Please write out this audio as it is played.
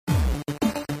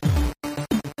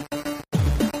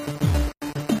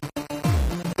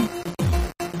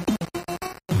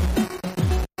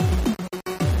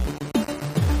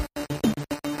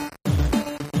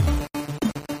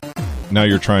now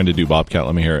you're trying to do Bobcat.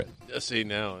 Let me hear it. See,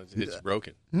 now it's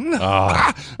broken.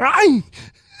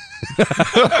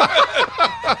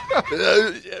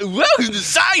 Welcome to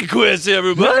Side Quest,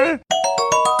 everybody.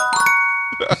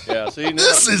 Yeah, see, now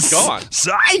This it's is gone.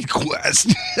 Side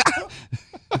Quest.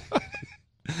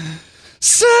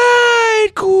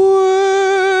 Side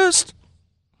Quest.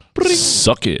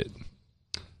 Suck it.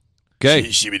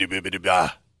 Okay.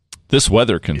 This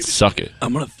weather can suck it.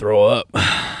 I'm gonna throw up.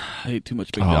 I ate too much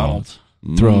McDonald's.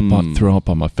 Throw up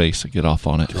on my face and get off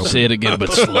on it. Say it again,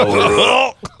 but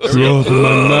slower. Throw up in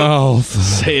my mouth.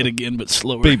 Say it again, but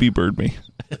slower. Baby bird me.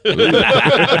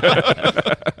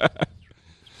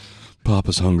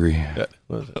 Papa's hungry.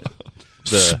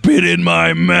 Spit in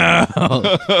my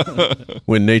mouth.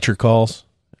 When Nature Calls,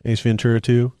 Ace Ventura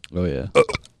 2. Oh yeah.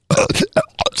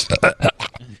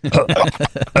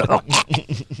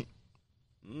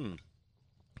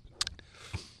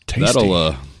 Tasty.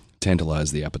 That'll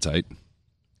tantalize the appetite.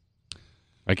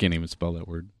 I can't even spell that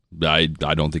word. I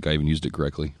don't think I even used it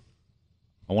correctly.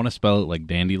 I want to spell it like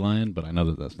dandelion, but I know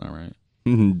that that's not right.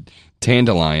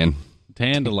 Tandalion.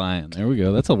 Dandelion. There we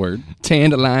go. That's a word.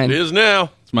 Tandalion. It is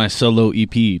now. It's my solo EP.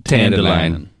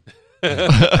 Dandelion.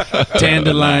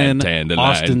 Dandelion.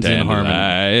 Austin's in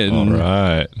harmony. All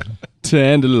right.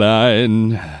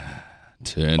 Tandalion.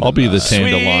 I'll be the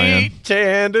Tandalion. Sweet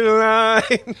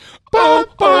Dandelion.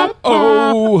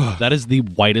 Oh. That is the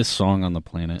whitest song on the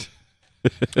planet.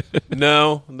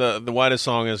 No, the whitest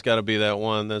song has got to be that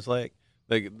one that's like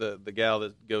the gal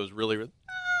that goes really.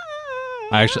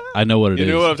 I know what it is.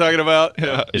 You know what I'm talking about?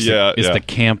 Yeah. It's the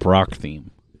Camp Rock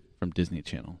theme from Disney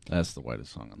Channel. That's the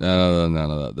whitest song on the planet.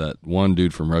 No. That one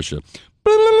dude from Russia.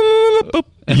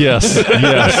 Yes.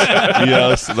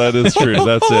 Yes, that is true.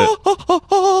 That's it.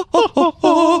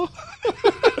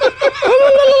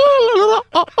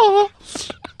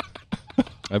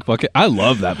 I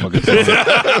love that fucking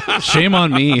song. Shame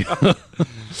on me.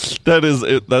 That is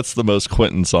it. That's the most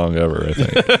Quentin song ever, I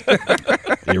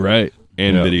think. You're right.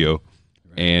 And Yeah. video.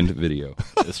 And video.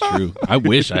 It's true. I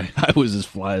wish I was as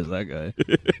fly as that guy.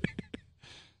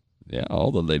 Yeah,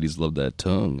 all the ladies love that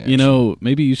tongue. You know,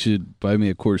 maybe you should buy me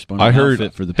a corresponding I heard.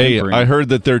 outfit for the Hey, pampering. I heard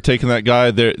that they're taking that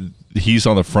guy there. He's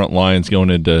on the front lines going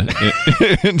into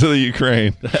into the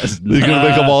Ukraine. They're going to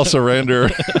make them all surrender.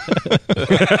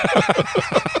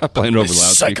 playing over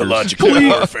loudspeakers. Psychological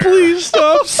warfare. Please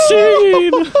stop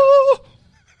singing.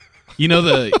 You know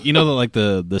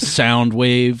the sound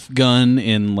wave gun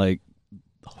in like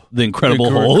the Incredible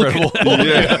Hulk.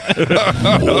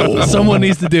 Someone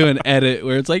needs to do an edit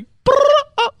where it's like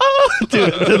to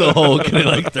the Hulk and it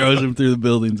like throws him through the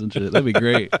buildings and shit. That'd be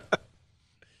great.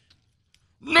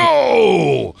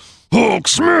 No! Hulk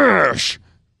smash!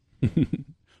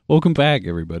 Welcome back,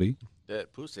 everybody.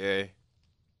 That pussy.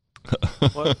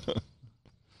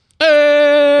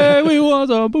 Hey, we want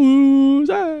some booze.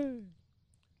 Hey.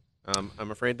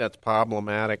 I'm afraid that's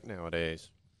problematic nowadays.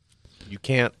 You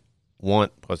can't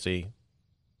want pussy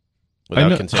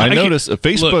without consent. I noticed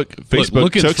Facebook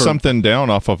looking took for- something down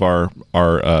off of our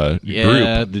Yeah,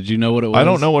 group. did you know what it was? I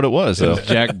don't know what it was though.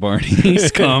 Jack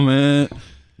Barney's comment.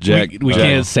 Jack, we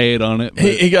can't say it on it. But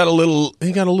He got a little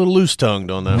loose tongued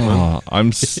on that one. Oh,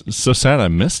 I'm so sad I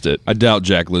missed it. I doubt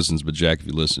Jack listens, but Jack, if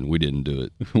you listen, we didn't do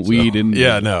it. we didn't.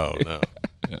 Yeah, no.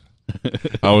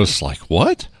 I was like,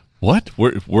 what? What?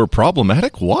 We're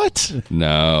problematic? What?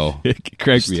 No. It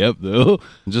cracked me up though.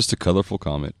 Just a colorful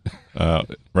comment.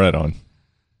 Right on.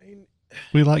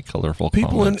 We like colorful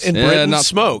People in comments. Britain not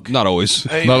smoke. Not always.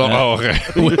 Okay.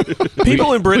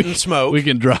 People in Britain smoke, We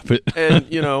can drop it. and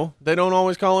they don't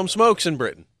always call them smokes in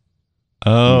Britain.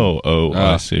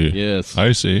 I see. Yes.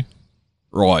 I see.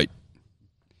 Right.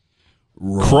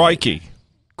 Crikey.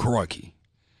 Crikey.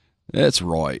 That's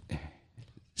right.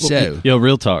 So, Yo,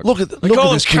 real talk. Look at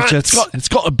call this them creature. cunts. It's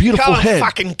got a beautiful Call them head.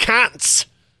 fucking cunts.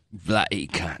 bloody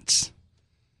cunts.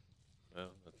 At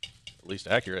least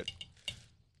accurate.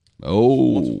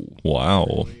 Oh,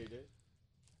 Wow.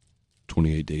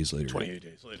 28 days later. 28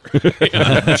 days later.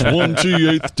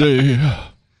 28th day.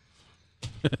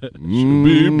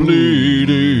 Be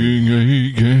bleeding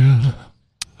again.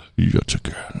 Yet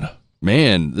again.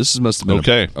 Man, this must have been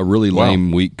Okay. a really Wow.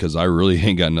 lame week because I really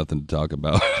ain't got nothing to talk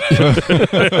about.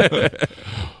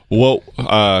 Well,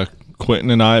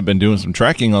 Quentin and I have been doing some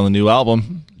tracking on the new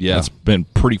album. Yeah. It's been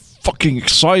pretty fucking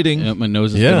exciting. Yep, my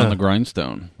nose has been on the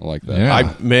grindstone. I like that.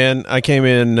 Yeah. I came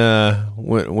in,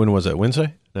 when was that,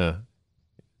 Wednesday? No.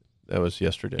 That was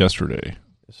yesterday. Yesterday.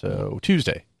 So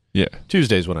Tuesday. Yeah.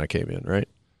 Tuesday's when I came in, right?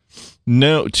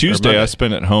 No, Tuesday Monday. I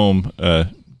spent at home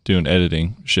doing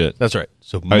editing shit. That's right.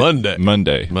 So Monday.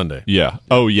 Monday. Yeah.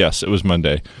 Oh, yes, it was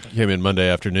Monday. Came in Monday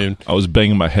afternoon. I was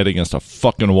banging my head against a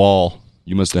fucking wall.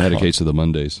 You must have had a case of the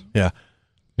Mondays. Yeah.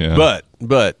 Yeah.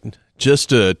 But just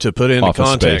to put into Office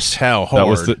context space. how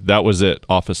hard. That was it.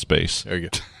 Office Space. There you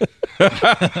go.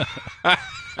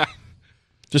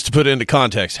 Just to put into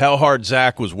context how hard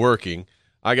Zach was working,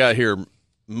 I got here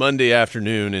Monday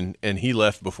afternoon, and he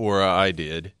left before I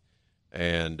did.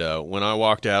 And when I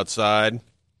walked outside,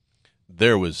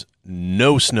 there was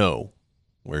no snow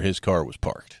where his car was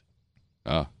parked.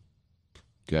 Ah.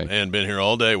 Okay. And been here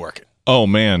all day working. Oh,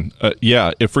 man.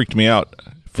 Yeah, it freaked me out.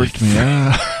 Freaked me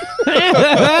out.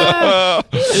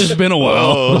 It's been a while.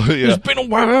 Oh, yeah. It's been a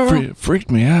while. Freaked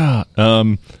me out.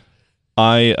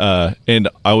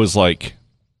 I was like,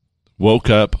 woke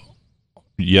up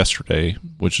yesterday,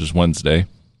 which is Wednesday.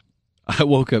 I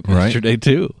woke up Right. yesterday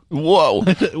too. Whoa.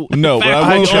 No, but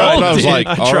I woke up and I was like,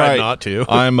 I all tried right, not to.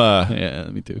 Yeah,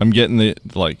 me too. I'm getting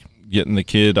the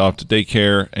kid off to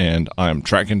daycare, and I'm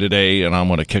tracking today, and I'm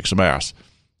going to kick some ass.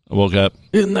 I woke up,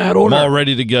 In that I'm all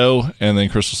ready to go, and then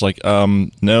Chris was like,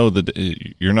 no,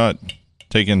 you're not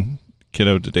taking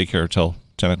kiddo to daycare till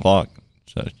 10 o'clock.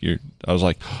 So I was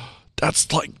like,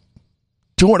 that's like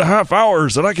 2.5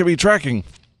 hours that I could be tracking.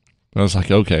 I was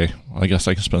like, okay, I guess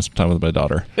I can spend some time with my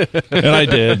daughter. And I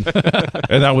did.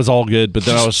 And that was all good. But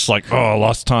then I was just like, oh, I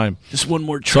lost time. Just one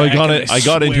more So track. I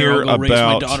got in here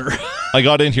about I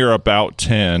got in here about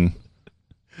 10,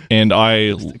 and I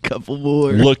a couple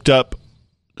more. looked up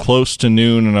close to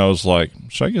noon, and I was like,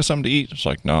 should I get something to eat? It's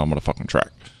like, no, I'm gonna fucking track.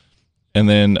 And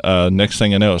then next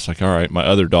thing I know, it's like, all right, my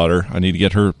other daughter, I need to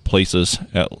get her places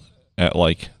at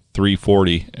like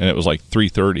 3:40, and it was like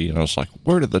 3:30, and I was like,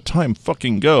 where did the time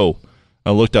fucking go?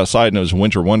 I looked outside, and it was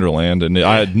Winter Wonderland, and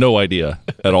I had no idea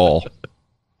at all.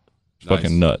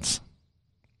 Fucking nuts.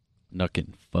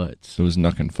 Knuckin' futz. It was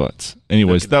knuckin' futz.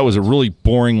 Anyways, that was a really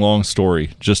boring long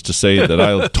story just to say that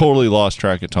I totally lost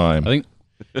track of time. I think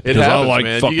It 'Cause I happens, like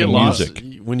man. fucking you get lost.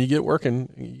 music. When you get working,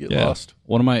 you get Yeah. lost.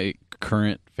 one of my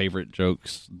current favorite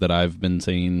jokes that I've been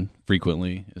saying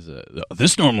frequently is,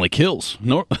 this normally kills.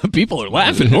 People are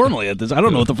laughing normally at this. I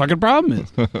don't know what the fucking problem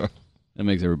is. It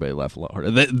makes everybody laugh a lot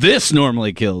harder. This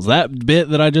normally kills. That bit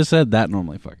that I just said, that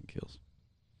normally fucking kills.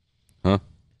 Huh?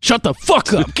 Shut the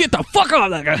fuck up. Get the fuck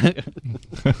out of that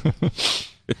guy.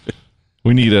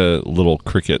 We need a little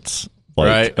crickets, like,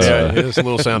 Right. Yeah, just a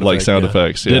little sound like effect, sound yeah.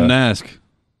 effects. Yeah. Didn't ask.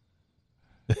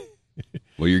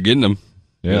 Well, you're getting them.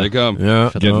 Yeah. Here they come.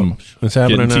 Yeah. Getting, What's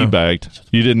happening getting now? teabagged.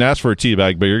 You didn't ask for a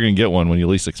teabag, but you're going to get one when you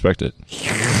least expect it.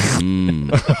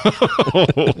 You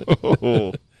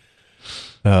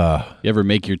ever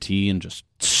make your tea and just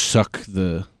suck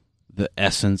the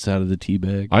essence out of the tea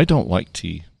bag? I don't like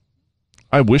tea.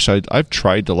 I've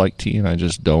tried to like tea, and I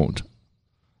just don't.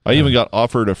 I even got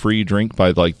offered a free drink by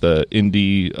like the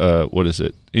Indie,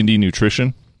 Indie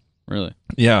Nutrition. Really?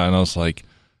 Yeah, and I was like,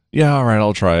 yeah, all right,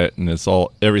 I'll try it. And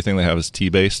everything they have is tea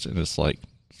based, and it's like,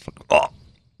 oh.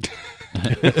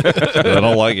 I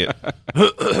don't like it.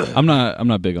 I'm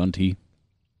not big on tea.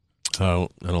 I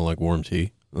don't like warm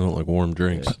tea. I don't like warm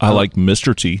drinks. I like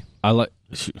Mr. T. I like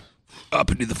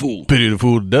Up into the fool. Pity the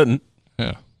fool that doesn't.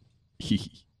 Yeah,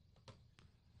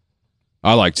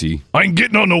 I like tea. I ain't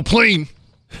getting on no plane.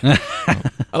 I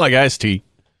like iced tea.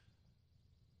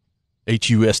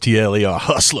 HUSTLER,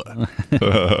 hustler.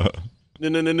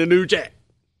 New Jack.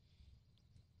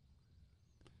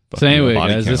 So anyway,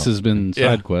 Body guys, this count. has been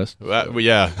Yeah. SideQuest.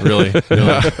 Yeah, really.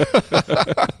 really.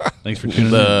 Thanks for tuning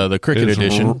in. The cricket It's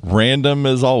edition. random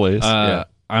as always.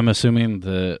 I'm assuming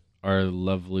that our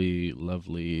lovely,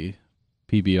 lovely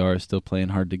PBR is still playing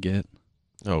hard to get.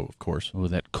 Oh, of course. Oh,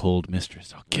 that cold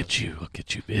mistress. I'll get you,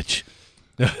 bitch.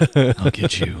 I'll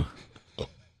get you.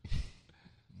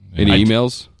 Any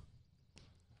emails?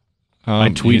 I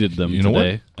tweeted them you know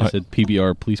today. what? I said,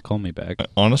 PBR, please call me back. I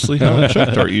honestly haven't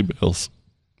checked our emails.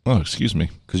 Oh, excuse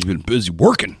me. Because you've been busy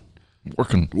working.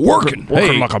 Working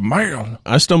Hey. like a man.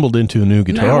 I stumbled into a new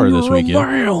guitar this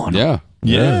weekend. Yeah.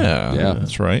 Yeah. Yeah.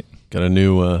 That's right. Got a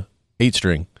new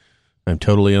 8-string. I'm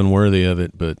totally unworthy of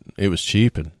it, but it was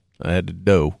cheap and I had to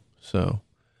dough. So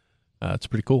it's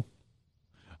pretty cool.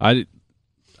 I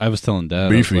was telling Dad,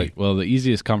 I was Beefy. like, well, the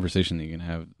easiest conversation that you can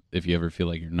have if you ever feel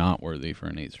like you're not worthy for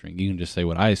an 8-string, you can just say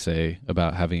what I say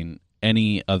about having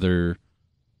any other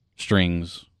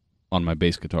strings on my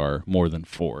bass guitar more than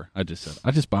 4. I just said,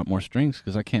 I just bought more strings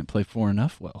because I can't play 4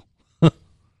 enough well.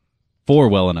 4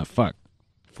 well enough, fuck.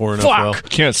 4 enough well.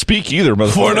 Can't speak either,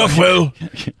 motherfucker. 4 enough well.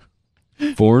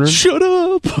 Foreigner? Shut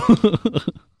up!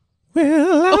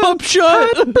 Well, I'm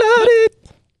shut!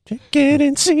 Take it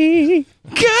and see.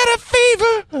 Got a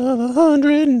fever,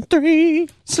 103.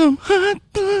 some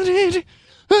hot-blooded,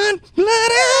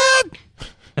 hot-blooded.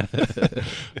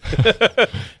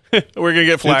 We're going to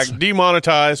get flagged.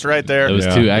 Demonetized right there. It was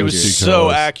Yeah. too It accurate. was so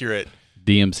accurate.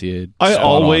 DMCA. I Spot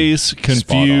always on.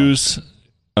 confuse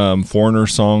Foreigner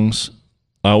songs.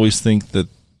 I always think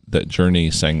that Journey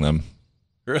sang them.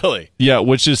 Really? Yeah,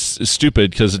 which is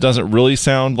stupid because it doesn't really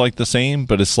sound like the same,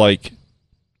 but it's like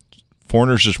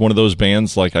Foreigner's just one of those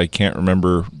bands like I can't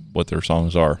remember what their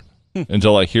songs are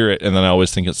until I hear it, and then I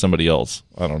always think it's somebody else.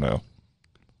 I don't know.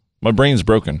 My brain's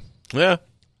broken. Yeah.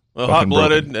 Well, Fucking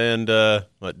Hot-Blooded and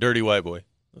Dirty White Boy.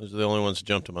 Those are the only ones that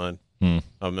jump to mind. Hmm.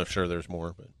 I'm not sure there's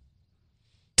more, but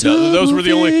no, those were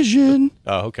the only. Vision.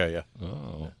 Oh, okay, yeah.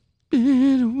 Oh.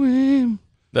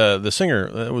 The singer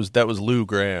that was Lou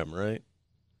Graham, right?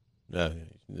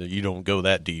 You don't go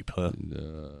that deep, huh?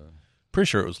 Pretty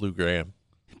sure it was Lou Graham.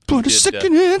 But a Did,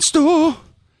 secondhand store.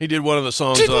 He did one of the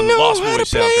songs Didn't on know Lost how Boys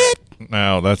to play soundtrack.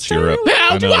 No, that's Europe.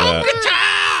 I know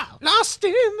that. Lost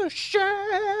in the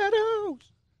shadows.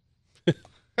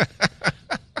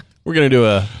 We're gonna do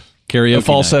a Karaoke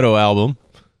falsetto album.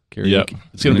 Night. Karaoke. Yep.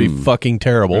 It's gonna be fucking We're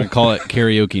terrible. gonna call it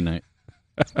karaoke night.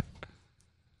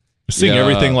 Sing Yeah.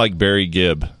 everything like Barry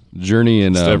Gibb. Journey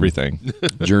and Just everything.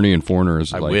 Journey and Foreigner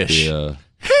is I like wish. the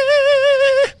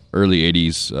early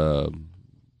 '80s,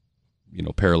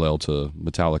 parallel to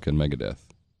Metallica and Megadeth.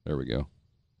 There we go.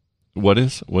 What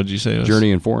did you say? it was?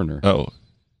 Journey and Foreigner. Oh,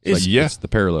 Is- yeah. It's the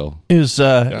parallel. Is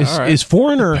all right. is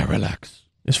foreigner Relax.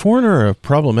 is foreigner a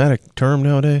problematic term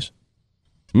nowadays?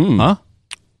 Huh?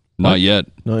 Not yet,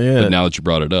 Not yet. but now that you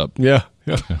brought it up, Yeah.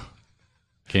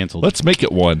 Canceled. Let's make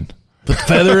it one. Put the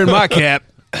feather in my cap.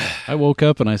 I woke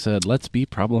up and I said, "Let's be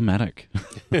problematic."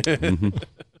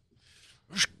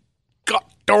 God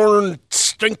darn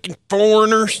stinking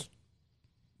foreigners.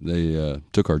 they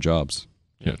took our jobs.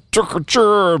 Yeah. Took our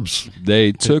gerbs.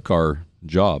 They took our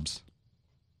jobs.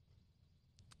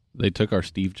 They took our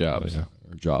Steve Jobs. Yeah.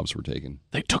 Our jobs were taken.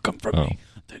 They took him from Oh. me.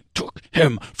 They took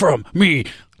him from me.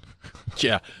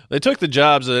 Yeah. They took the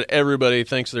jobs that everybody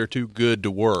thinks they're too good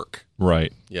to work.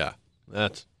 Right. Yeah.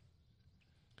 That's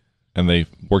And they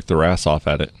worked their ass off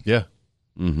at it yeah.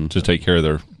 Mm-hmm. to take care of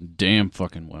their Damn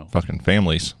fucking well. fucking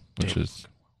families, which is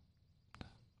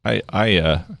wow,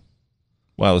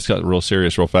 this got real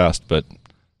serious real fast, but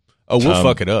Oh, we'll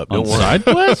fuck it up. Don't worry. Side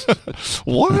quest?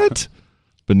 what?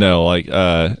 But no, like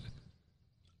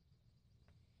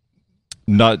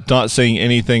not saying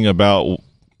anything about,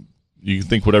 you can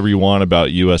think whatever you want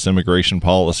about US immigration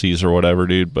policies or whatever,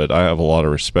 dude, but I have a lot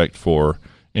of respect for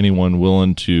anyone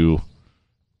willing to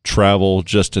travel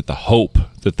just at the hope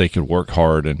that they could work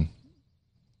hard and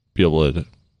be able to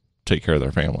take care of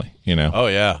their family, you know? Oh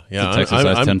yeah, yeah. Texas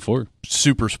I'm, size I'm 10-4.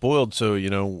 super spoiled, so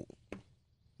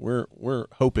we're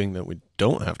hoping that we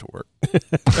don't have to work.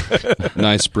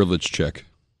 Nice privilege check.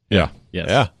 Yeah. Yes.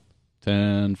 Yeah.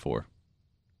 10-4.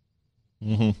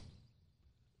 Mm-hmm.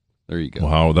 There you go.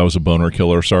 Wow, that was a boner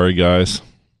killer. Sorry, guys.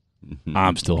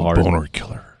 I'm still hard. Boner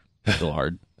killer. Still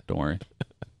hard. Don't worry.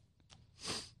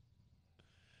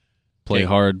 Play Can't-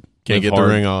 hard. Can't live get hard,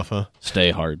 the ring off, huh?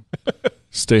 Stay hard.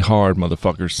 Stay hard,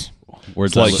 motherfuckers.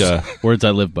 Words It's like, I words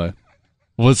I live by.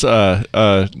 What's the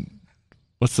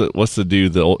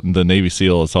dude, the Navy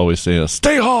SEAL is always saying,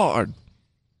 "Stay hard."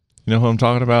 You know who I'm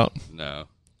talking about? No.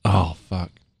 Oh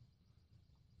fuck.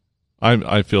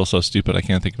 I feel so stupid. I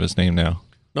can't think of his name now.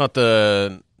 Not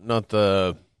the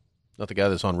guy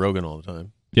that's on Rogan all the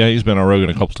time. Yeah, he's been on Rogan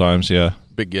a couple times. Yeah,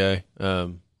 Big guy.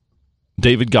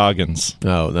 David Goggins.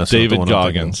 No, that's David not the one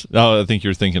I'm Goggins. Oh, I think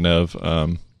you're thinking of.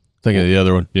 Thinking of the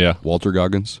other one. Yeah. Walter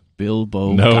Goggins.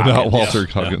 Bilbo No, Goggins. not Walter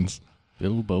Goggins.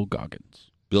 Bilbo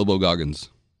Goggins. Bilbo Goggins.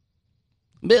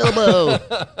 Bilbo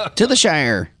to the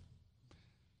Shire.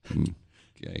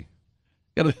 Okay.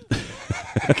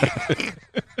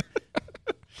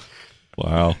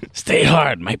 Wow. Stay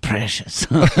hard, my precious.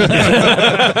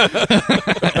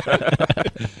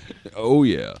 Oh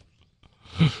yeah.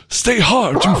 Stay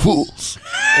hard, you fools.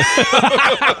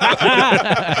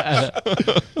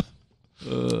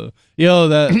 Yo,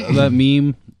 that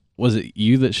meme, was it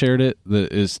you that shared it?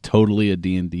 That is totally a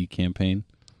D&D campaign.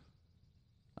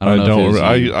 I know if it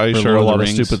was you I for share a Lord lot the of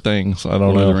Rings. stupid things. I don't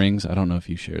Lord of know. the Rings. I don't know if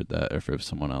you shared that or if it was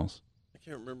someone else. I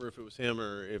can't remember if it was him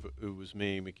or if it was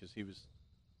me because he was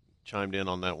chimed in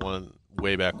on that one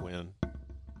way back when.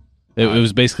 It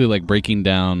was basically like breaking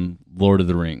down Lord of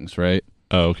the Rings, right?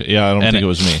 Oh, okay. Yeah, I don't And think it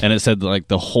was me. And it said like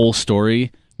the whole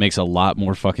story makes a lot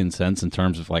more fucking sense in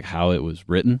terms of like how it was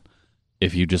written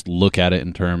if you just look at it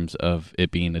in terms of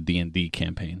it being a D&D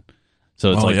campaign.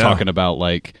 So it's Oh, like yeah. talking about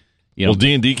like, Well,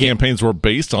 D&D campaigns were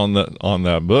based on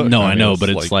that book. No, I mean, know, but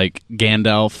it's like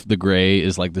Gandalf the Grey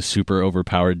is like the super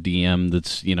overpowered DM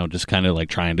that's, just kind of like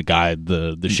trying to guide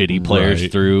the shitty players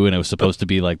Right. through, and it was supposed to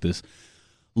be like this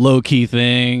low-key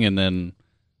thing, and then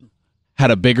had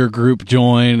a bigger group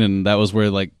join, and that was where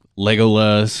like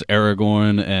Legolas,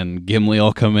 Aragorn, and Gimli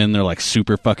all come in. They're like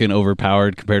super fucking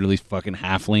overpowered compared to these fucking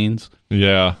halflings.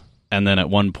 yeah. And then at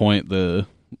one point the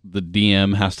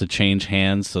DM has to change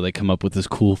hands, so they come up with this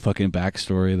cool fucking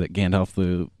backstory that Gandalf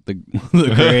the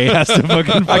Grey has to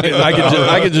fucking.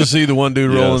 I could just see the one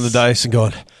dude rolling the Yes. dice and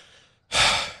going,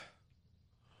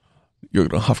 "You're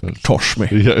gonna have to toss me.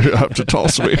 Yeah, you have to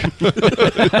toss me.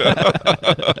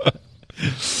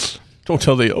 Don't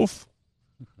tell the oaf."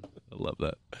 I love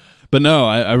that. But no,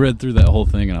 I read through that whole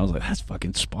thing and I was like, that's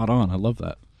fucking spot on. I love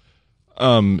that.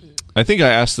 I think I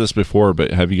asked this before,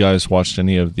 but have you guys watched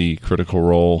any of the Critical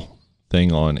Role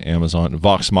thing on Amazon?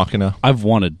 Vox Machina? I've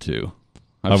wanted to.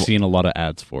 I've I've- seen a lot of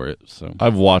ads for it. So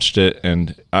I've watched it,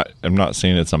 and I'm not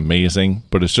saying it's amazing,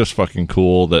 but it's just fucking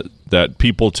cool that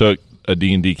people took a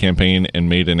D&D campaign and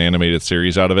made an animated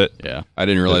series out of it. yeah, I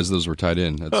didn't realize those were tied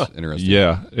in. That's interesting.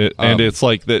 Yeah, and it's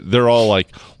like that they're all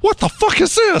like, "What the fuck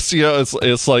is this?"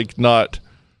 It's like not.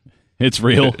 it's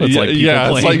real. It's like people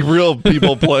it's playing. like real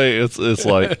people play. It's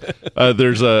like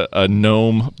there's a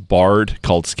gnome bard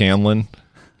called Scanlan,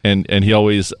 and he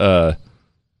always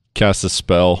casts a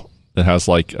spell that has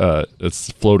like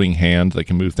it's floating hand that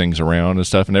can move things around and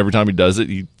stuff. And every time he does it,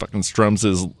 he fucking strums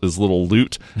his little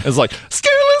lute. It's like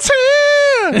Scanlan's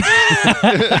hand.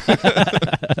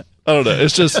 I don't know.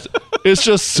 It's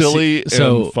just silly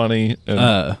So, and funny.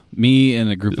 And me and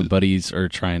a group of buddies are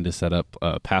trying to set up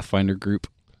a Pathfinder group.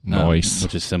 Nice.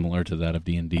 Which is similar to that of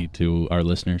D&D to our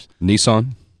listeners.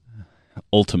 Nissan,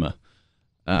 Ultima.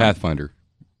 Pathfinder.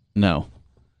 No.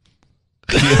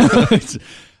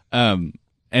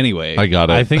 Anyway, I got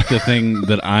it. I think the thing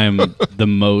that I'm the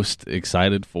most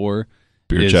excited for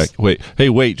beer is check.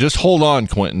 Wait, just hold on,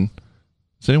 Quentin.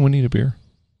 Does anyone need a beer?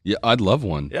 Yeah, I'd love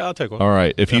one. Yeah, I'll take one. All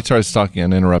right. If he tries talking,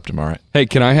 and interrupt him. All right. Hey,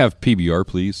 can I have PBR,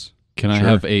 please? Can I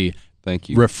have a Thank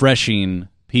you. refreshing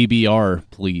PBR,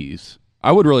 please?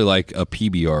 I would really like a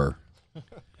PBR.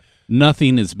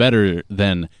 Nothing is better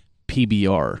than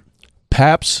PBR.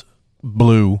 Pabst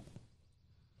Blue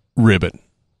Ribbon.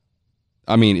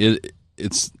 I mean,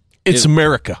 it's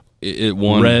America. it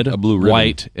won Red, a blue ribbon.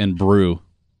 white, and brew.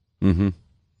 Mm-hmm.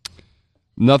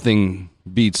 Nothing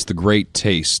beats the great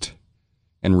taste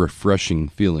and refreshing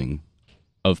feeling.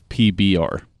 Of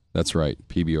PBR. That's right,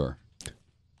 PBR.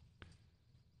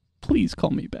 Please call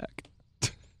me back.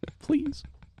 Please.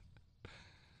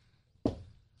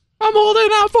 I'm holding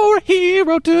out for a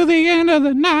hero to the end of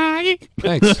the night.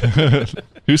 Thanks.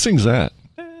 Who sings that?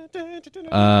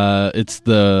 It's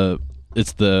the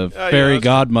fairy that's-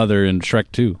 godmother in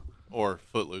Shrek 2. Or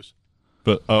Footloose.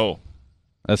 But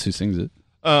That's who sings it.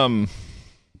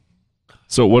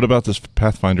 so what about this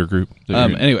Pathfinder group? that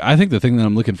you're- Anyway, I think the thing that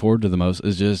I'm looking forward to the most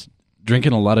is just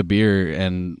drinking a lot of beer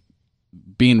and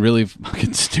being really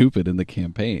fucking stupid in the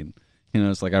campaign.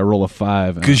 It's like I roll a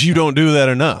 5 and Because you don't do that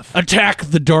enough. attack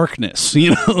the darkness,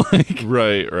 like,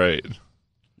 right.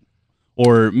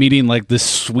 or meeting like this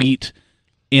sweet,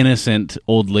 innocent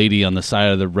old lady on the side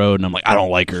of the road, and I'm like, I don't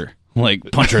like her.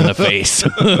 Like, punch her in the face.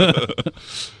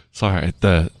 Sorry.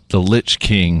 The Lich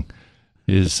King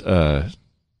is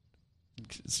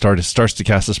starts to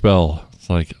cast a spell. It's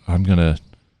like I'm gonna.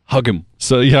 Hug him.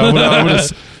 So yeah,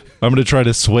 I'm gonna try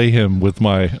to sway him with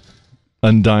my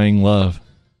undying love.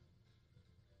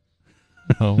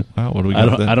 Oh wow! What do we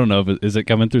got then? I don't know if is it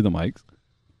coming through the mics.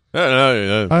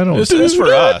 No. I don't- This is for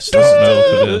us. I don't know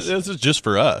if it is. This is just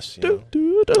for us. Not for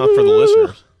the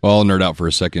listeners. Well, I'll nerd out for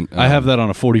a second. I have that on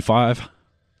a 45.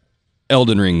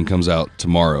 Elden Ring comes out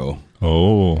tomorrow,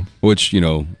 Oh. which,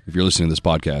 if you're listening to this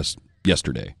podcast,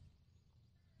 yesterday.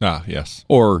 Ah, yes.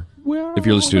 Or if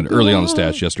you're listening to it early on the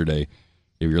stats, yesterday.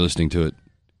 If you're listening to it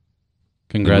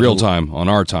in real time, on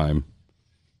our time,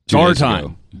 It's our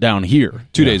time down here.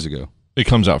 2 days ago. It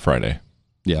comes out Friday.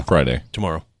 Yeah. Friday.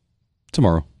 Tomorrow.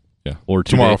 Tomorrow. Yeah. Or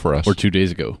 2 tomorrow day- for us. Or 2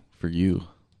 days ago for you.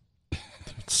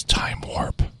 It's time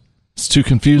warp. It's too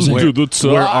confusing.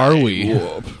 Where are we?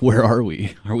 Where are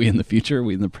we? Are we in the future? Are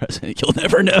we in the present? You'll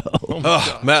never know.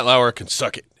 Oh, Matt Lauer can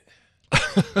suck it.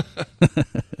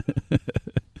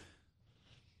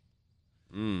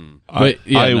 But,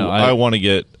 yeah, I want to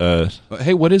get.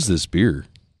 Hey, what is this beer?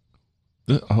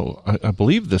 I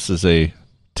believe this is a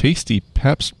tasty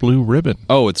Pabst Blue Ribbon.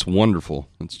 Oh, it's wonderful.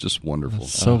 It's just wonderful.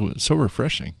 So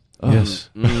refreshing. Yes.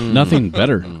 Nothing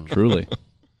better, truly.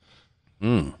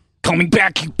 Call me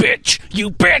back, you bitch.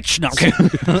 You bitch. No, okay.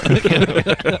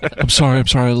 I'm sorry.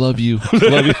 I love you.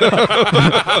 Love you.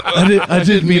 I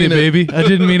didn't mean it, baby. I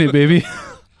didn't mean it, baby.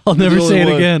 I'll never say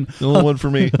it again. The only one for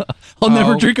me. I'll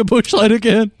never drink a Busch Light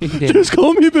again. Just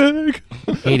call me back.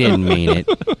 He didn't mean it.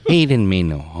 He didn't mean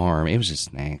no harm. It was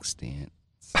just an accident.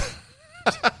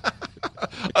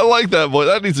 I like that boy.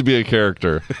 That needs to be a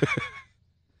character.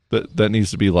 That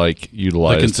needs to be like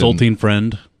utilized. The consulting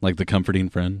friend, like the comforting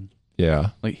friend. Yeah.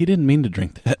 Like, he didn't mean to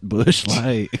drink that Busch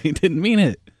Light. He didn't mean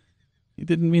it. He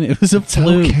didn't mean it. It was a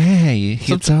fluke. Okay.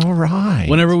 It's all right.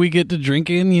 Whenever we get to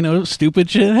drinking, stupid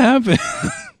shit happens.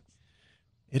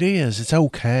 It is. It's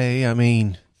okay. I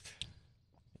mean,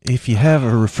 if you have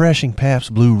a refreshing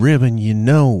Pabst Blue Ribbon,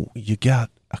 you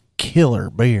got a killer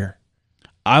beer.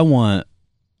 I want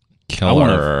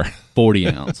Killer. a 40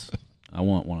 ounce. I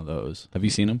want one of those. Have you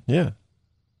seen them? Yeah.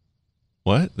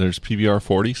 What? There's PBR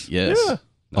 40s? Yes. Yeah.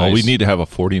 Oh, we Nice. need to have a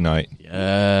 40 night.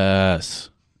 Yes.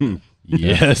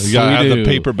 Yes. You gotta we have do. the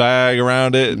paper bag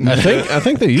around it. I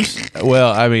think they used.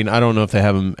 Well, I mean, I don't know if they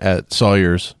have them at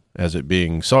Sawyer's as it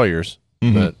being Sawyer's,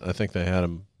 but I think they had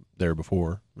them there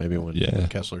before. Maybe when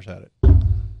Kessler's had it.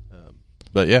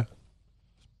 But yeah,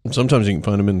 sometimes you can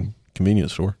find them in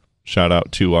convenience store. Shout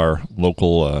out to our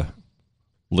local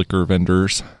liquor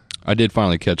vendors. I did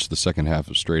finally catch the second half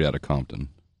of Straight Outta Compton.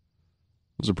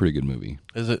 It was a pretty good movie.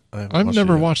 Is it? I've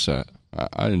never watched that.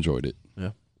 I enjoyed it.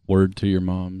 Word to your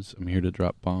moms. I'm here to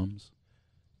drop bombs.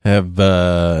 Have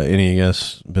any of you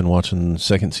guys been watching the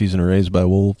second season of Raised by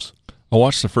Wolves? I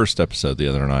watched the first episode the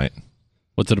other night.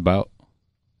 What's it about?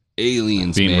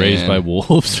 Aliens, Being man. raised by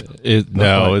wolves.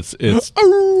 It's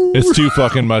too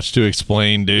fucking much to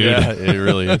explain, dude. Yeah, it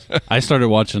really is. I started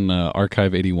watching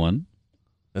Archive 81.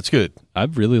 That's good. I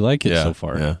really like it so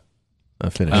far. Yeah, I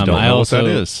finished. I don't I know also- what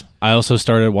that is. I also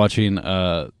started watching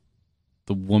The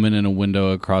Woman in a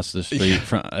Window Across the Street.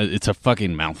 From, it's a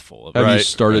fucking mouthful. Of Have you Right.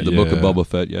 started the Book of Yeah. Boba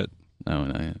Fett yet? No,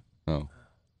 not yet. Oh,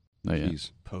 Not yet.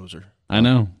 jeez. Poser. I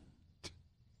know.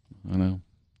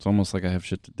 It's almost like I have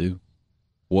shit to do.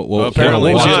 What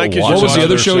Apparently what was not, the, 'cause what you was the watched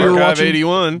other show you were Archive watching?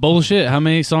 81. Bullshit. How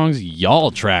many songs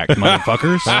y'all tracked,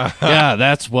 motherfuckers? Yeah,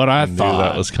 that's what I Knew thought.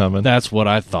 that was coming. That's what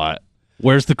I thought.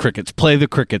 Where's the crickets? Play the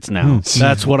crickets now.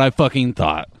 That's what I fucking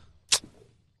thought.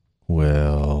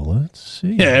 Well, let's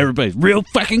see. Yeah, everybody's real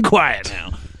fucking quiet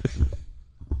now.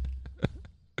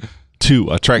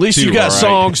 Two. I tracked At least two. you got all right.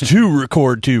 songs to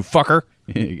record to, fucker.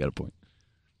 You got a point.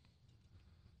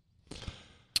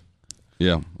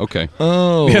 Yeah. Okay.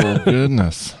 Oh,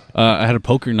 goodness. I had a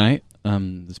poker night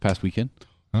this past weekend.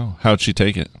 Oh, how'd she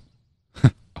take it?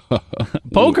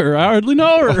 Poker? I hardly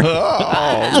know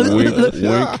her. Wink,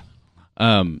 wink.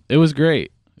 It was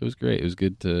great. It was great. It was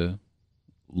good to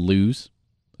lose.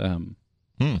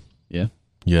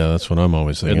 Yeah, that's what I'm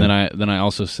always thinking. And then I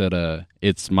also said,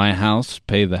 it's my house,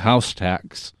 pay the house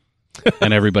tax,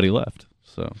 and everybody left.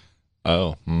 So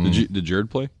Oh. Did Jared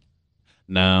play?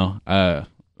 no,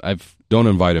 Don't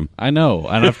invite him. I know,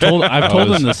 and I've told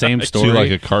him the same story. Too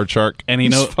like a card shark. and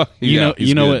He's you know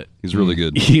good. what He's really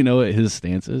good. You know what his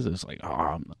stance is? It's like,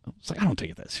 I don't take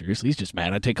it that seriously. He's just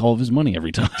mad I take all of his money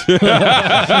every time.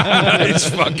 He's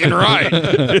fucking right.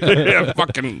 Yeah,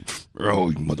 fucking. Oh,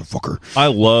 you motherfucker. I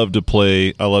love to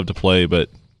play, but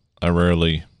I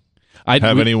rarely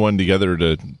have anyone together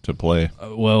to play.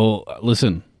 Well,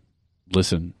 listen.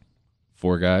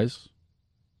 4 guys,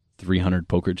 300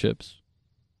 poker chips.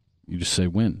 You just say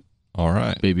win, All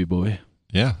right. baby boy.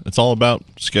 Yeah. It's all about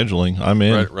scheduling. I'm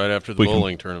in. right after the We can-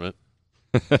 bowling tournament.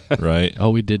 Right.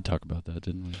 Oh, we did talk about that,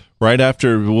 didn't we? Right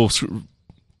after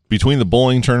between the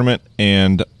bowling tournament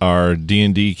and our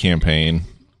D&D campaign,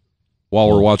 While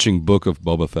we're watching Book of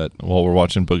Boba Fett. while we're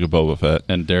watching Book of Boba Fett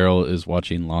And Daryl is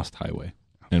watching Lost Highway,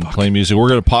 and playing music, we're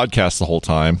going to podcast the whole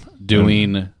time.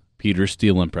 doing Peter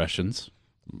Steele impressions.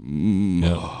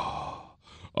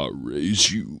 I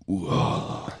raise you.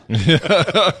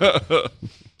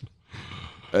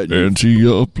 Ante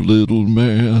up, little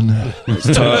man.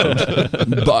 It's time.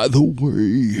 By the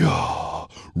way,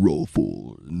 roll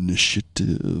for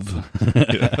initiative.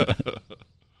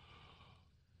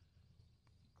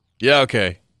 Yeah,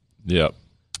 okay. Yep.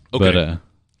 Okay. But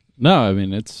no, I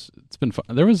mean it's been fun.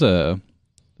 There was a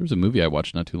movie I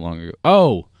watched not too long ago.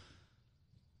 Oh,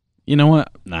 you know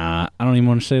what? Nah, I don't even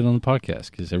want to say it on the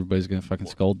podcast because everybody's gonna fucking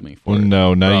scold me for Well, it.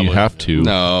 no, now you Probably. have to.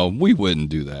 No, we wouldn't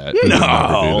do that. We would never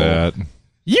do that.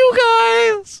 You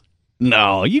guys?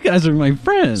 No, you guys are my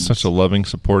friends. Such a loving,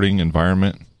 supporting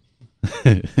environment.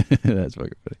 That's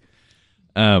fucking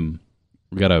funny.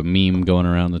 We got a meme going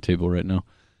around the table right now.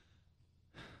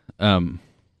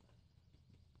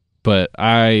 But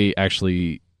I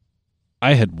actually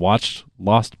I had watched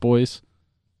Lost Boys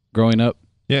growing up,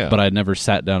 Yeah. but I'd never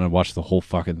sat down and watched the whole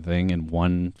fucking thing in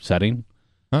one setting,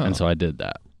 Oh, and so I did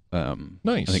that.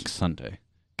 nice. I think Sunday.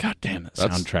 God damn, that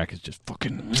That's- soundtrack is just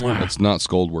fucking. That's not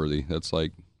scold worthy. That's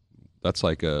like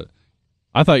a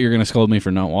I thought you were gonna scold me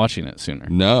for not watching it sooner.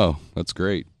 no. That's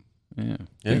great. Yeah,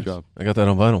 Yeah, Good job. I got that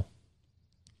on vinyl.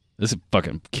 this is a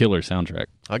fucking killer soundtrack.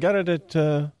 I got it at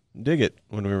Dig It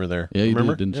when we were there. Yeah, you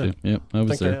remember? did, didn't Yeah. you? Yeah, I I was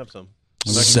think I there. have some.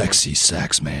 Sexy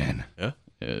sax man. Yeah,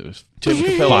 it was Tim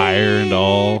Capello. fire and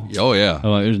all. Oh yeah. I'm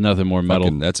like, there's nothing more metal.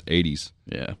 Fucking, that's 80s.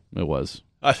 Yeah, it was.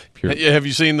 Yeah, have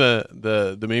you seen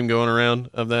the meme going around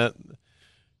of that?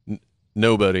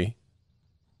 Nobody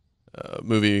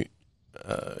movie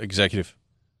executive.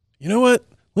 You know what?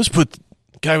 Let's put the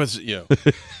guy with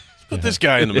let's put this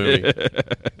guy in the movie.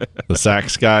 The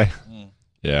sax guy.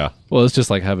 Yeah. Well, it's just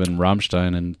like having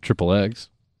Rammstein and Triple X.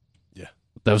 Yeah.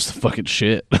 That was the fucking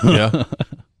shit. Yeah.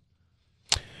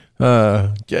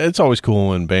 Yeah, it's always cool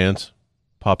when bands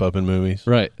pop up in movies.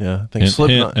 Right. Yeah, I think Hint,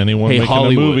 Slipknot. hint, anyone Hey, making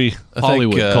Hollywood. a movie. I think,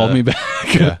 Hollywood called me back.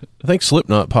 Yeah, I think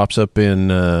Slipknot pops up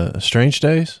in Strange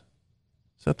Days.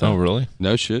 Is that the? Oh, really?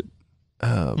 No shit.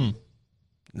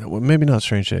 No, well, maybe not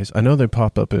Strange Days. I know they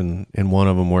pop up in one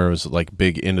of them where it was like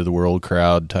big end of the world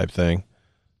crowd type thing.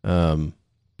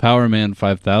 Power Man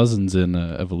 5000's in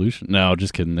Evolution. No,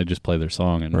 just kidding. They just play their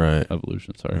song in Right.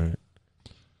 Evolution. Sorry.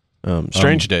 Right.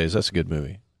 Strange Days. That's a good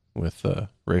movie with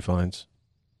Ray Fiennes.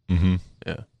 Mm-hmm.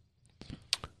 Yeah.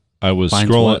 I was Finds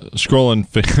scrolling.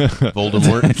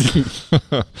 Voldemort.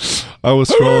 I was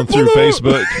scrolling through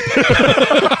Facebook.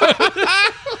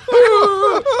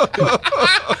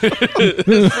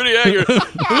 That's pretty accurate.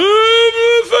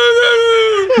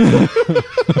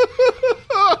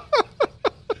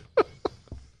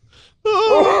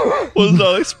 Was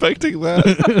not expecting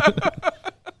that.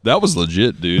 That was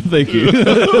legit, dude. Thank you.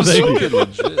 Thank you.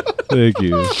 Legit. Thank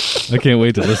you. I can't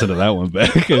wait to listen to that one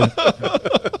back.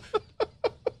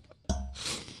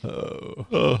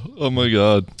 Oh my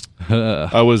god!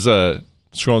 I was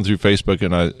scrolling through Facebook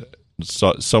and I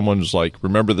saw someone was like,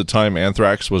 "Remember the time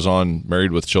Anthrax was on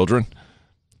Married with Children?"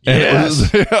 And it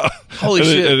was, yeah. Holy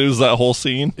shit. And it was that whole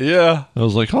scene. Yeah. I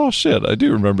was like, "Oh shit, I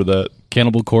do remember that."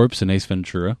 Cannibal Corpse and Ace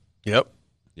Ventura. Yep.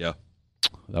 Yeah.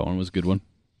 That one was a good one.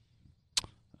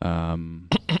 Trying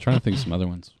to think of some other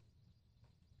ones.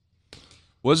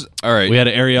 Was all right. We had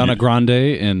Ariana Grande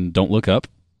and Don't Look Up.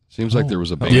 Seems like there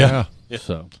was a band. Yeah.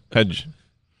 So Had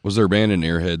Was there a band in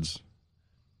Airheads?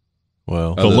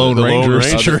 Well, The Lone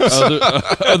Rangers.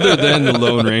 Other than the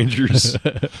Lone Rangers.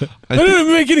 that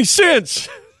didn't make any sense.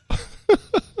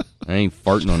 I ain't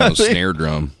farting on no snare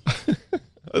drum.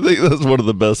 I think that's one of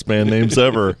the best band names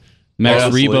ever. Max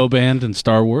Honestly. Rebo Band and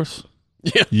Star Wars.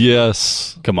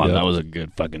 Yes. Come on, Yeah. that was a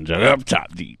good fucking joke. Up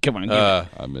top, D. Come on, give it.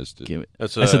 I missed it. Give it.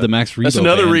 That's I said the Max Rebo That's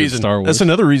another Band and reason. Star Wars. That's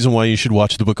another reason why you should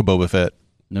watch the Book of Boba Fett.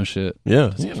 No shit. Yeah.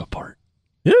 Does he have a part?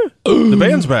 Yeah. The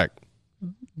band's back.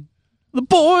 The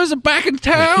boys are back in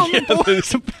town. The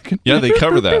boys are back in Yeah, they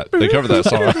cover that. They cover that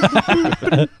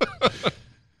song.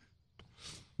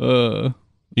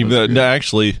 Even though, no,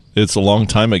 actually, it's a long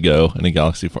time ago in a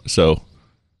galaxy far. So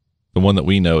the one that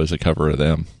we know is a cover of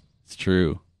them. It's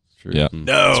true. It's true. Yeah. No.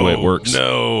 That's the way it works.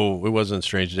 No, it wasn't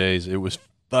Strange Days. It was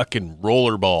fucking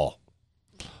Rollerball.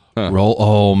 Roll.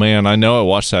 Oh man, I know I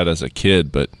watched that as a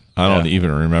kid, but I don't Yeah.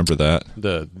 even remember that.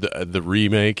 The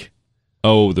remake.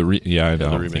 Oh, yeah, I the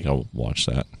don't remake. think I'll watch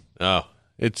that. Oh,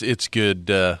 it's good.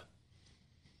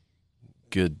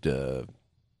 Good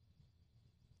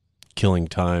killing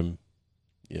time.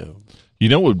 You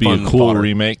know what would be Fun a cool fodder.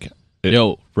 remake?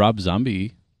 Yo, Rob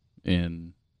Zombie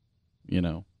in,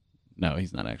 no,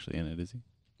 he's not actually in it, is he?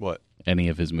 What? Any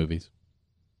of his movies?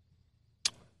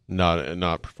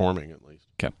 Not performing at least.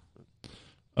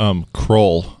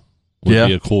 Kroll would Yeah.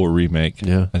 be a cool remake.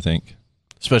 Yeah. I think.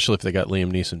 Especially if they got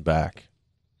Liam Neeson back.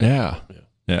 Yeah.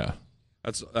 Yeah.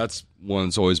 That's one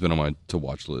that's always been on my to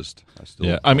watch list.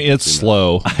 Yeah. I mean, it's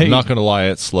slow. I'm not gonna lie,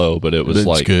 it's slow, but it was It's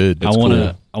like good. It's I want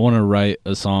cool. to write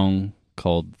a song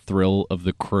called "Thrill of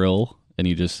the Krill," and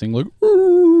you just sing like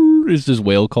it's just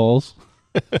whale calls.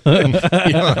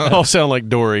 I'll sound like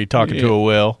Dory talking to a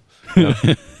whale.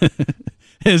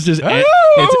 It's just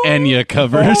it's Enya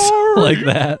covers like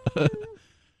that.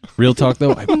 Real talk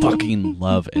though, I fucking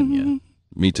love Enya.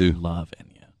 Me too. Love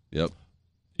Enya. Yep.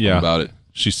 Yeah. I'm about it.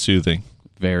 She's soothing.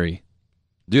 Very.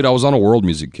 Dude, I was on a world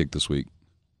music kick this week.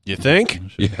 You think?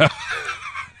 Yeah.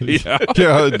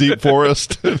 Yeah, Deep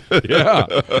Forest. Yeah.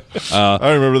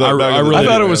 I remember that. back in the I day,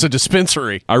 thought it man. was a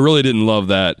dispensary. I really didn't love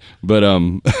that, but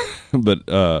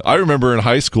I remember in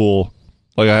high school,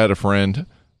 like I had a friend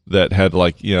that had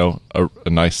like a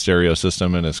nice stereo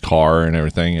system in his car and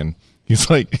everything, and He's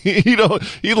like,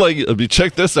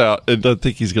 check this out, and doesn't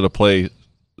think he's gonna play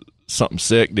something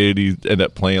sick, dude. He end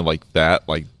up playing like that,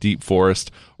 like Deep Forest,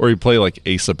 or he play like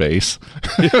Ace of Base.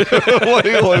 like,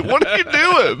 what are you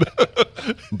doing?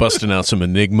 Busting out some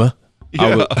Enigma.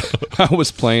 Yeah. I was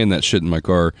playing that shit in my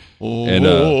car, and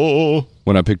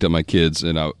when I picked up my kids,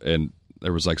 and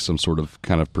there was like some sort of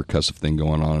kind of percussive thing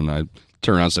going on, and I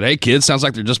turned around and said, "Hey, kids, sounds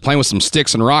like they're just playing with some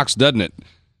sticks and rocks, doesn't it?"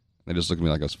 They just looked at me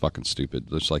like I was fucking stupid,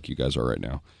 just like you guys are right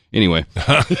now. Anyway.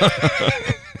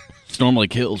 It's normally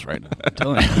kills right now. I'm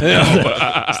telling you.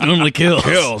 It's normally kills.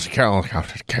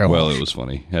 Well, it was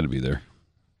funny. Had to be there.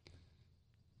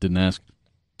 Didn't ask.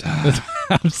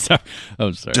 I'm sorry.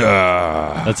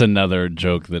 That's another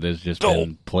joke that has just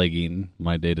been plaguing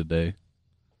my day-to-day.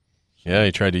 Yeah,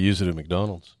 he tried to use it at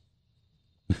McDonald's.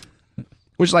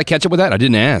 Would you like ketchup with that? I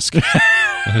didn't ask.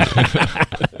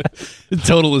 The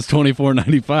total is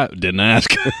 $24.95. Didn't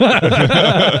ask.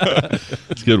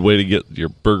 It's a good way to get your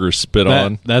burger spit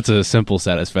on. That's a simple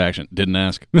satisfaction. Didn't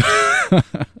ask.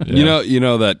 Yeah. You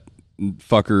know that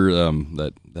fucker.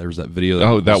 That there's that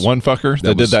video. That one fucker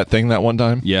that did that thing that one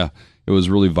time. Yeah, it was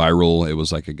really viral. It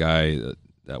was like a guy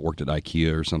that worked at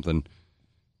IKEA or something,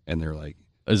 and they're like,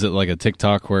 "Is it like a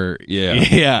TikTok where?" Yeah.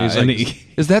 He's like,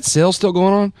 is that sale still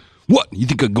going on? What? You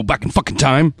think I'd go back in fucking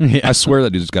time? Yeah. I swear that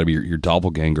dude's got to be your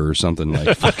doppelganger or something.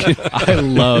 Like, fucking. I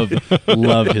love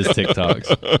his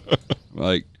TikToks.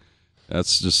 Like,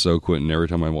 that's just so Quentin every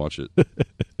time I watch it.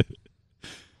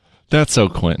 That's so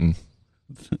Quentin.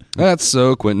 That's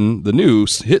so Quentin. The new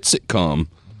hit sitcom.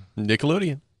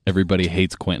 Nickelodeon. Everybody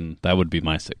hates Quentin. That would be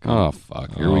my sitcom. Oh,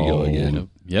 fuck. Here we go again.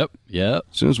 Yep. As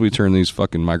soon as we turn these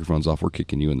fucking microphones off, we're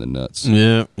kicking you in the nuts.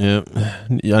 Yeah.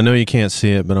 I know you can't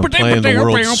see it, but I'm playing the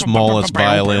world's smallest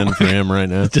violin for him right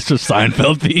now. Just a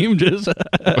Seinfeld theme. Just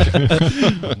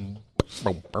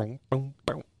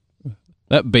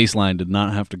that bass line did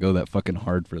not have to go that fucking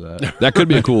hard for that. That could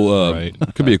be a cool.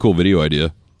 Could be a cool video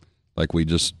idea. Like we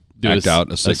just act out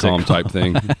a sitcom type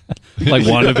thing, like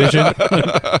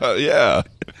WandaVision. Yeah,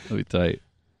 that'd be tight.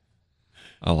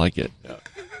 I like it. Yeah.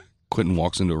 Quentin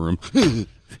walks into a room.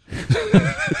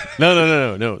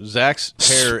 No. Zach's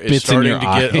hair is starting to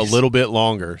get a little bit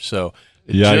longer, so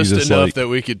just enough that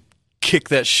we could kick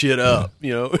that shit up.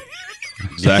 You know,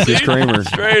 Zach is Kramer.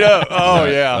 Straight up. Oh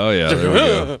yeah. Oh yeah. There we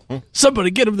go. Somebody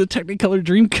get him the Technicolor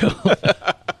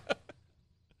Dreamcoat.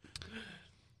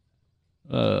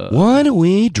 Why do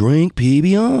we drink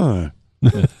PBR?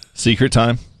 Secret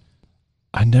time.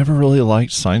 I never really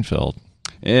liked Seinfeld.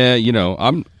 Yeah,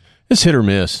 It's hit or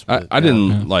miss. I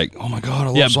didn't like. Oh my god! I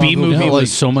love Seinfeld. B-movie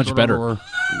was so much better.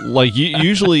 Like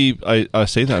usually, I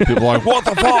say that people are like, "What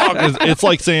the fuck?" It's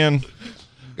like saying,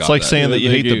 that you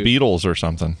hate the Beatles or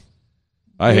something.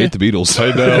 I hate the Beatles.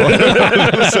 I know.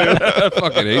 I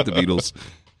fucking hate the Beatles.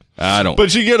 I don't.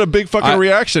 But you get a big fucking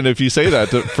reaction if you say that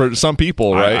for some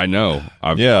people, right? I know.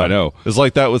 I know. It's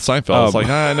like that with Seinfeld. It's like,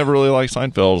 I never really liked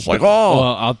Seinfeld. It's like, well,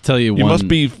 I'll tell you, you must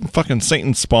be fucking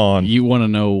Satan's spawn. You want to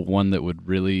know one that would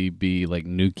really be like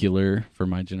nuclear for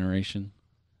my generation?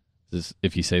 Is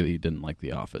if you say that you didn't like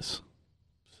The Office.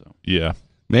 So yeah,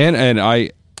 man, and I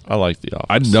like The Office.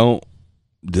 I don't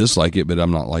dislike it, but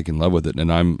I'm not like in love with it,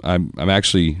 and I'm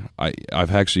actually I've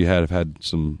had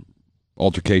some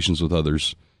altercations with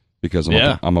others. Because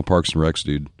I'm a Parks and Recs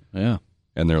dude. Yeah.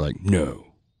 And they're like, no.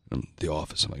 The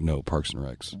Office. I'm like, no, Parks and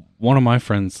Recs. One of my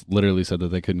friends literally said that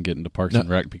they couldn't get into Parks and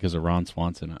Rec because of Ron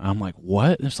Swanson. I'm like,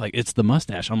 what? It's like, it's the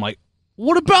mustache. I'm like,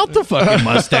 what about the fucking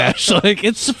mustache? Like,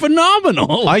 it's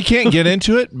phenomenal. I can't get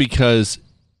into it because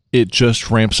it just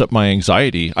ramps up my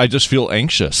anxiety. I just feel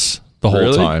anxious the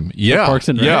whole time. Yeah. Parks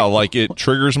and Rec? Yeah, like it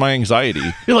triggers my anxiety.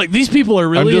 You're like, these people are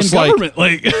really in government.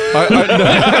 Like, no,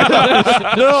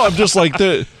 I'm just like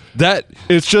that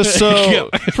it's just so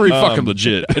pretty fucking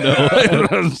legit. I know.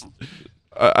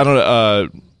 I don't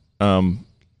know.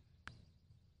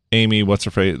 Amy, what's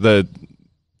her face?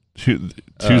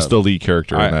 Who's the lead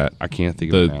character in that? I can't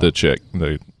think of the chick.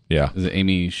 Is it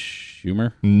Amy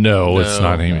Schumer? No, it's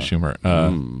not Amy Schumer.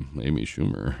 Amy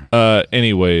Schumer.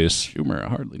 Anyways, Schumer, I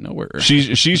hardly know her.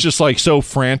 She's just like so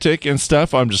frantic and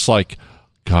stuff. I'm just like,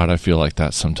 God, I feel like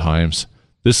that sometimes.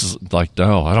 This is like,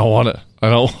 no, I don't want to. I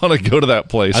don't want to go to that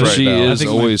place right she now. Is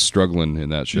always struggling in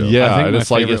that show. Yeah, I think and it's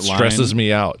like it stresses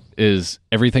me out. Is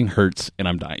everything hurts and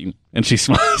I'm dying, and she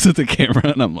smiles at the camera,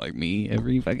 and I'm like, me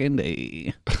every fucking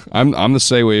day. I'm the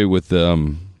same way with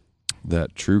that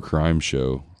true crime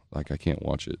show. Like I can't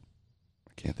watch it.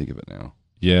 I can't think of it now.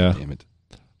 Yeah, damn it.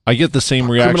 I get the same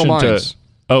reaction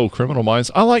to. Criminal Minds.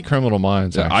 I like Criminal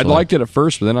Minds. Yeah, I liked it at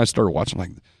first, but then I started watching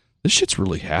like. This shit's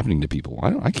really happening to people.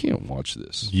 I can't watch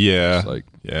this. Yeah. It's like,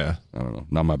 yeah. I don't know.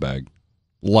 Not my bag.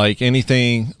 Like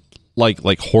anything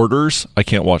like Hoarders. I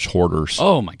can't watch Hoarders.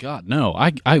 Oh my god, no! I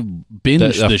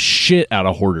binged the shit out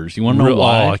of Hoarders. You want to know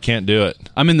why? Oh, I can't do it.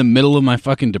 I'm in the middle of my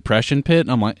fucking depression pit, and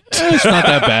I'm like, it's not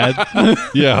that bad.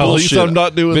 Yeah, at least I'm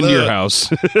not doing Been that. to your house.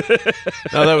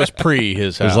 No, that was pre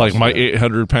his house. It's like my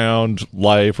 800-pound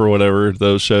life or whatever.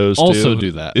 Those shows Also too.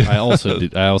 do that. I also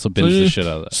binge the shit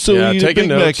out of that. So Yeah, you eat a taking Big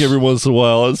notes. Mac every once in a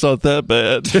while. It's not that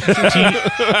bad.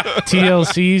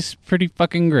 TLC's pretty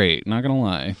fucking great. Not gonna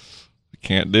lie.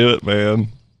 Can't do it, man.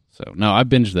 So no, I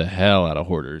binged the hell out of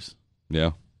Hoarders.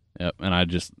 Yeah. Yep, and I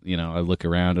just I look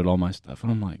around at all my stuff,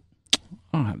 and I'm like,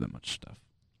 I don't have that much stuff.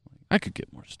 I could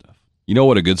get more stuff. You know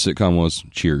what a good sitcom was?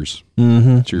 Cheers.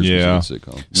 Mm-hmm. Cheers Yeah. was a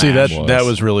good sitcom. See, MASH that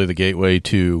was really the gateway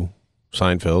to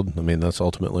Seinfeld. I mean, that's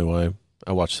ultimately why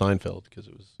I watched Seinfeld, because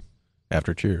it was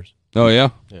after Cheers. Oh, yeah?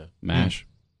 MASH.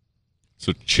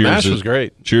 So Cheers MASH is, was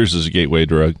great. Cheers is a gateway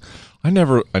drug. I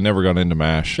never got into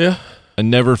MASH. Yeah. I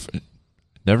never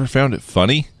found it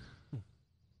funny.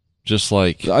 Just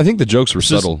like I think the jokes were Just-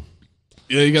 subtle.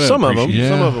 Yeah, you gotta Some of them. appreciate-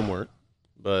 Some Yeah. of them weren't.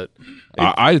 But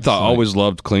I thought always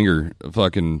loved Klinger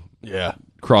fucking yeah.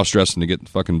 cross-dressing to get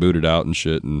fucking booted out and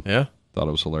shit, and Yeah. thought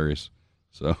it was hilarious.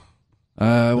 So,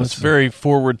 It's a very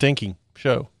forward-thinking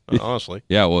show, honestly.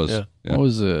 yeah, it was. Yeah. Yeah. What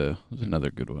was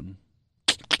another good one?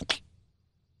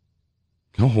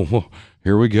 Oh,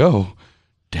 here we go.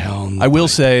 Down. I will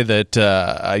say that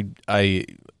I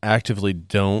actively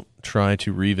don't try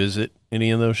to revisit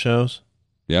any of those shows.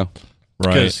 Yeah.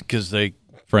 right. Because they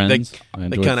Friends. I they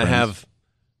enjoyed kind of Friends.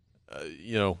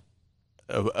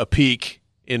 have a peak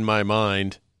in my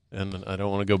mind, and I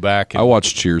don't want to go back. And, I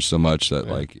watch Cheers so much that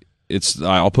like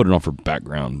I'll put it on for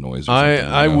background noise. Or something,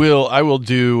 I you know? will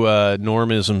do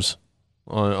Normisms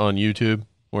on YouTube,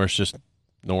 where it's just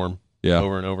Norm Yeah.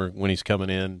 over and over when he's coming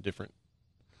in, different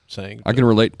sayings. I can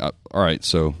relate. All right,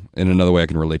 so in another way, I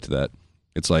can relate to that.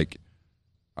 It's like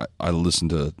I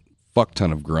listened to a fuck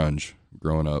ton of grunge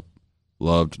growing up.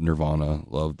 Loved Nirvana,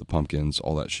 loved the Pumpkins,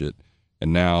 all that shit.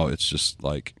 And now it's just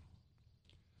like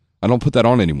I don't put that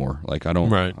on anymore. Like I don't.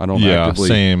 Right. I don't Yeah, actively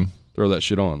same. throw that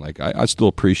shit on. Like I still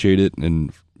appreciate it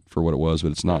and for what it was,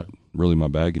 but it's not really my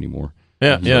bag anymore.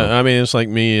 Yeah, So- yeah. I mean, it's like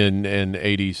me and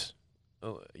 80s,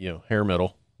 hair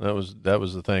metal. That was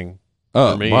the thing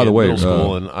for me By the in way, middle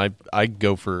school, and I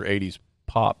go for 80s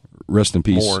pop. rest in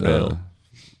peace, More now.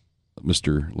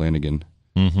 Mr. Lanigan.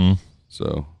 Mm-hmm.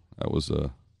 So that was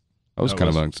That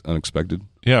kind was- of unexpected.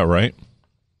 Yeah, right.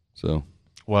 So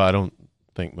Well, I don't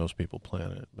think most people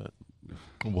plan it, but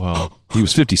Well, he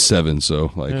was 57.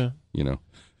 So like Yeah.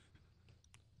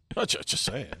 Just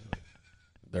saying.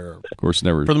 They're of course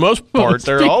never. for the most part,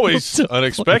 they're people always don't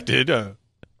unexpected. I'm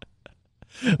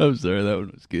sorry, that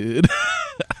one was good.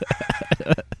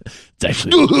 It's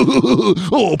actually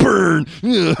oh, burn!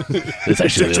 it's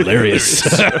actually hilarious.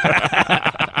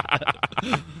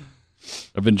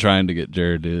 I've been trying to get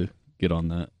Jared to get on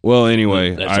that. Well,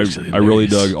 anyway, That's I actually really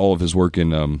hilarious. dug all of his work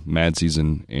in Mad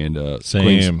Season and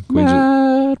Same.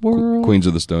 Queens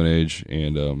of the Stone Age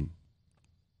and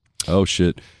oh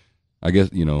shit, I guess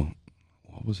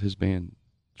what was his band?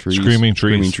 Trees? Screaming Trees.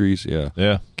 Screaming Trees. Yeah,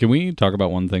 yeah, Can we talk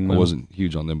about one thing? I Though? wasn't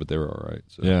huge on them, but they were all right.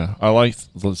 So. yeah. I like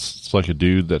it's like a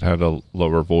dude that had a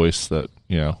lower voice that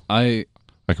I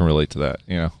I can relate to that.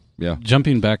 Yeah,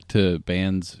 jumping back to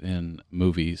bands and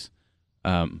movies.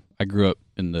 I grew up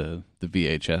in the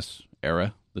VHS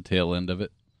era, the tail end of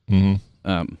it.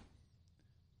 mm-hmm.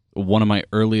 One of my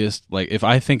earliest, like, if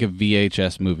I think of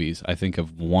VHS movies, I think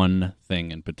of one thing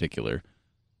in particular,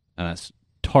 and that's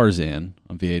Tarzan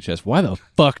on VHS. Why the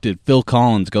fuck did Phil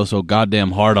Collins go so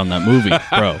goddamn hard on that movie,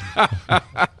 bro?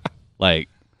 Like,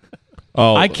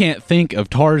 Oh, I can't think of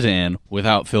Tarzan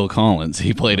without Phil Collins.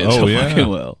 He played it so yeah. fucking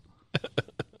well.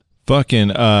 fucking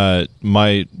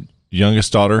my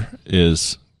youngest daughter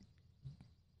is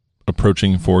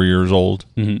approaching 4 years old,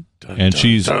 and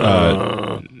she's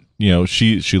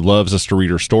she loves us to read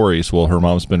her stories. Well, her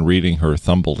mom's been reading her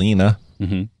Thumbelina,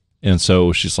 and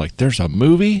so she's like, "There's a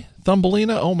movie,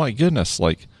 Thumbelina. Oh my goodness!"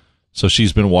 Like, so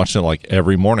she's been watching it like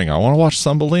every morning. I want to watch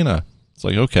Thumbelina. It's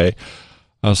like, okay.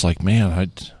 I was like, man,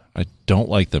 I don't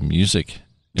like the music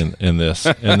in this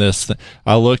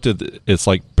I looked at it's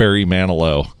like Barry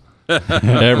Manilow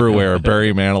everywhere.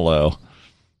 Barry Manilow.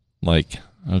 Like,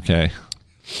 okay,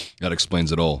 That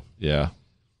explains it all. yeah.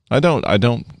 I don't.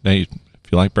 Hey,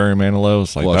 if you like Barry Manilow,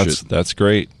 it's like Flush that's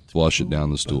great. Flush it down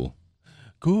the stool.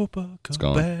 It's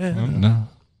gone. No,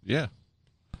 yeah.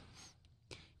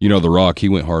 The Rock, he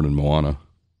went hard in Moana.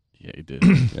 Yeah, he did.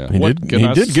 Yeah,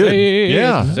 He did good.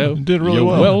 Yeah, So did really you're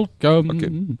well. welcome.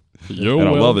 Okay. You're and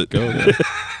I love it.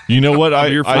 You know what?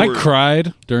 I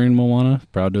cried during Moana.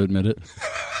 Proud to admit it.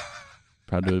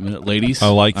 Proud to admit it. Ladies, I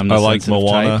like I'm the sensitive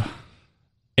Moana, type.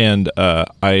 and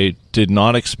I did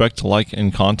not expect to like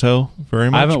Encanto very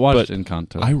much. I haven't watched but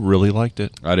Encanto. I really liked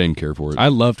it. I didn't care for it. I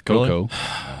loved Coco.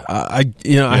 I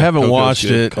haven't Coco's watched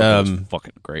good. it. Coco's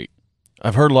fucking great.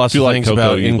 I've heard lots If you of like things Coco,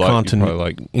 about you probably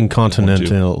like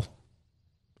Incontinental.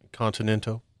 The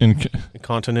Continental.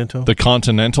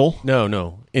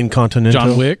 No. Incontinental.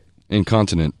 John Wick.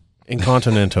 Incontinent.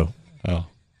 Incontinental. Oh,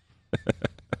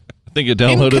 I think you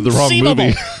downloaded the wrong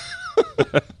movie.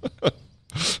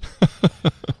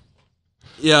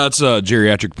 Yeah, it's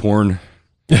geriatric porn.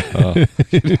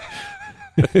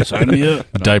 Sign me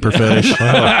up. Diaper fetish.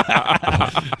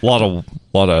 lot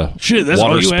of Shit, that's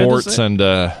water all you had to sports say? and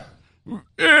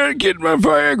Get my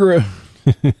Viagra.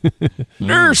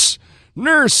 Nurse,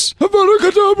 Havana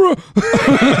Kedavra.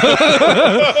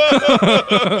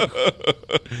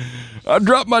 I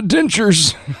dropped my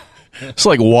dentures. It's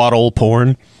like waddle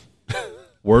porn.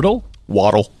 Wordle?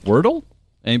 Waddle.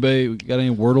 Anybody got any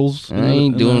Wordles? I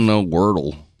ain't doing no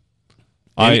Wordle.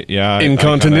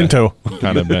 Incontinento.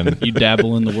 kind of been. You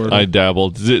dabble in the Wordle? I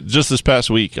dabbled just this past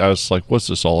week. I was like, "What's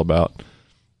this all about?"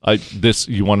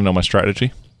 You want to know my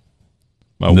strategy?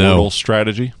 My No. Wordle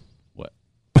strategy. What?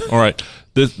 All right.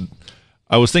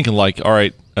 I was thinking like, all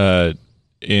right,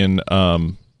 in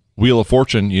Wheel of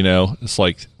Fortune, it's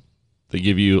like they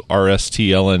give you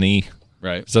RSTLNE.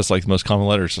 Right. That's like the most common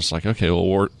letters. It's like, okay,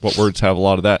 well, what words have a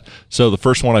lot of that? So the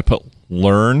first one I put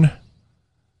learn,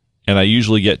 and I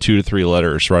usually get 2 to 3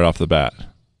 letters right off the bat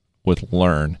with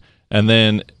learn. And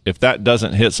then if that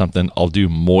doesn't hit something, I'll do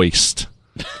moist,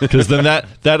 because then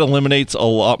that eliminates a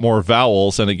lot more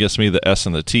vowels, and it gets me the S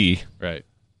and the T. Right.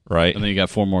 Right. And then you got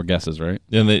 4 more guesses, right?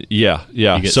 And yeah.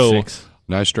 You get So 6.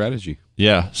 Nice strategy.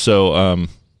 yeah, so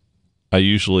I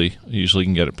usually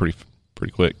can get it pretty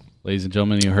quick. Ladies and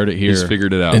gentlemen, you heard it here. He's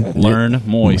figured it out. Learn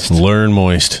moist. Learn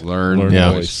moist. Learn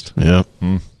Yeah. moist. Yeah.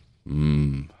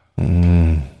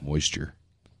 Moisture.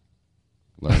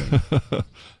 Learn.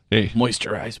 Hey,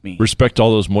 Moisturize me. respect all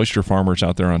those moisture farmers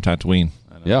out there on Tatooine.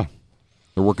 Yeah.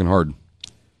 They're working hard.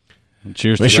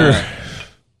 Cheers to Make sure. that.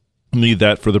 Need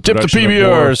that for the Tip the production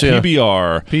PBRs, of more yeah.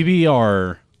 PBR.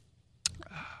 PBR.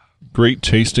 Great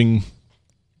tasting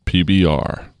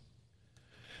PBR.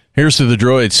 Here's to the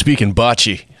droid speaking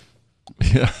bocce.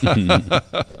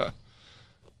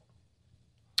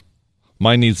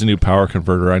 Mine needs a new power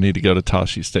converter. I need to go to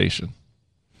Tashi Station.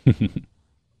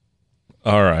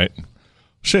 All right.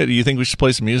 Shit, do you think we should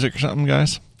play some music or something,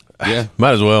 guys? Yeah.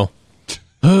 Might as well.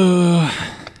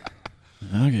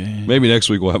 Okay. Maybe next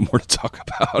week we'll have more to talk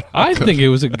about. I think it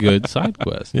was a good side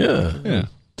quest. Yeah. Yeah.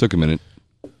 Took a minute.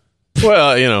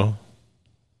 Well, You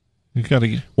got to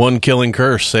do one killing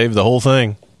curse saved the whole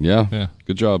thing. Yeah. Yeah.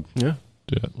 Good job. Yeah.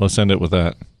 it. Let's end it with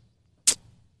that.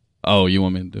 Oh, you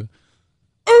want me to do it?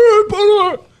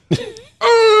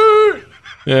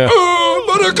 Yeah.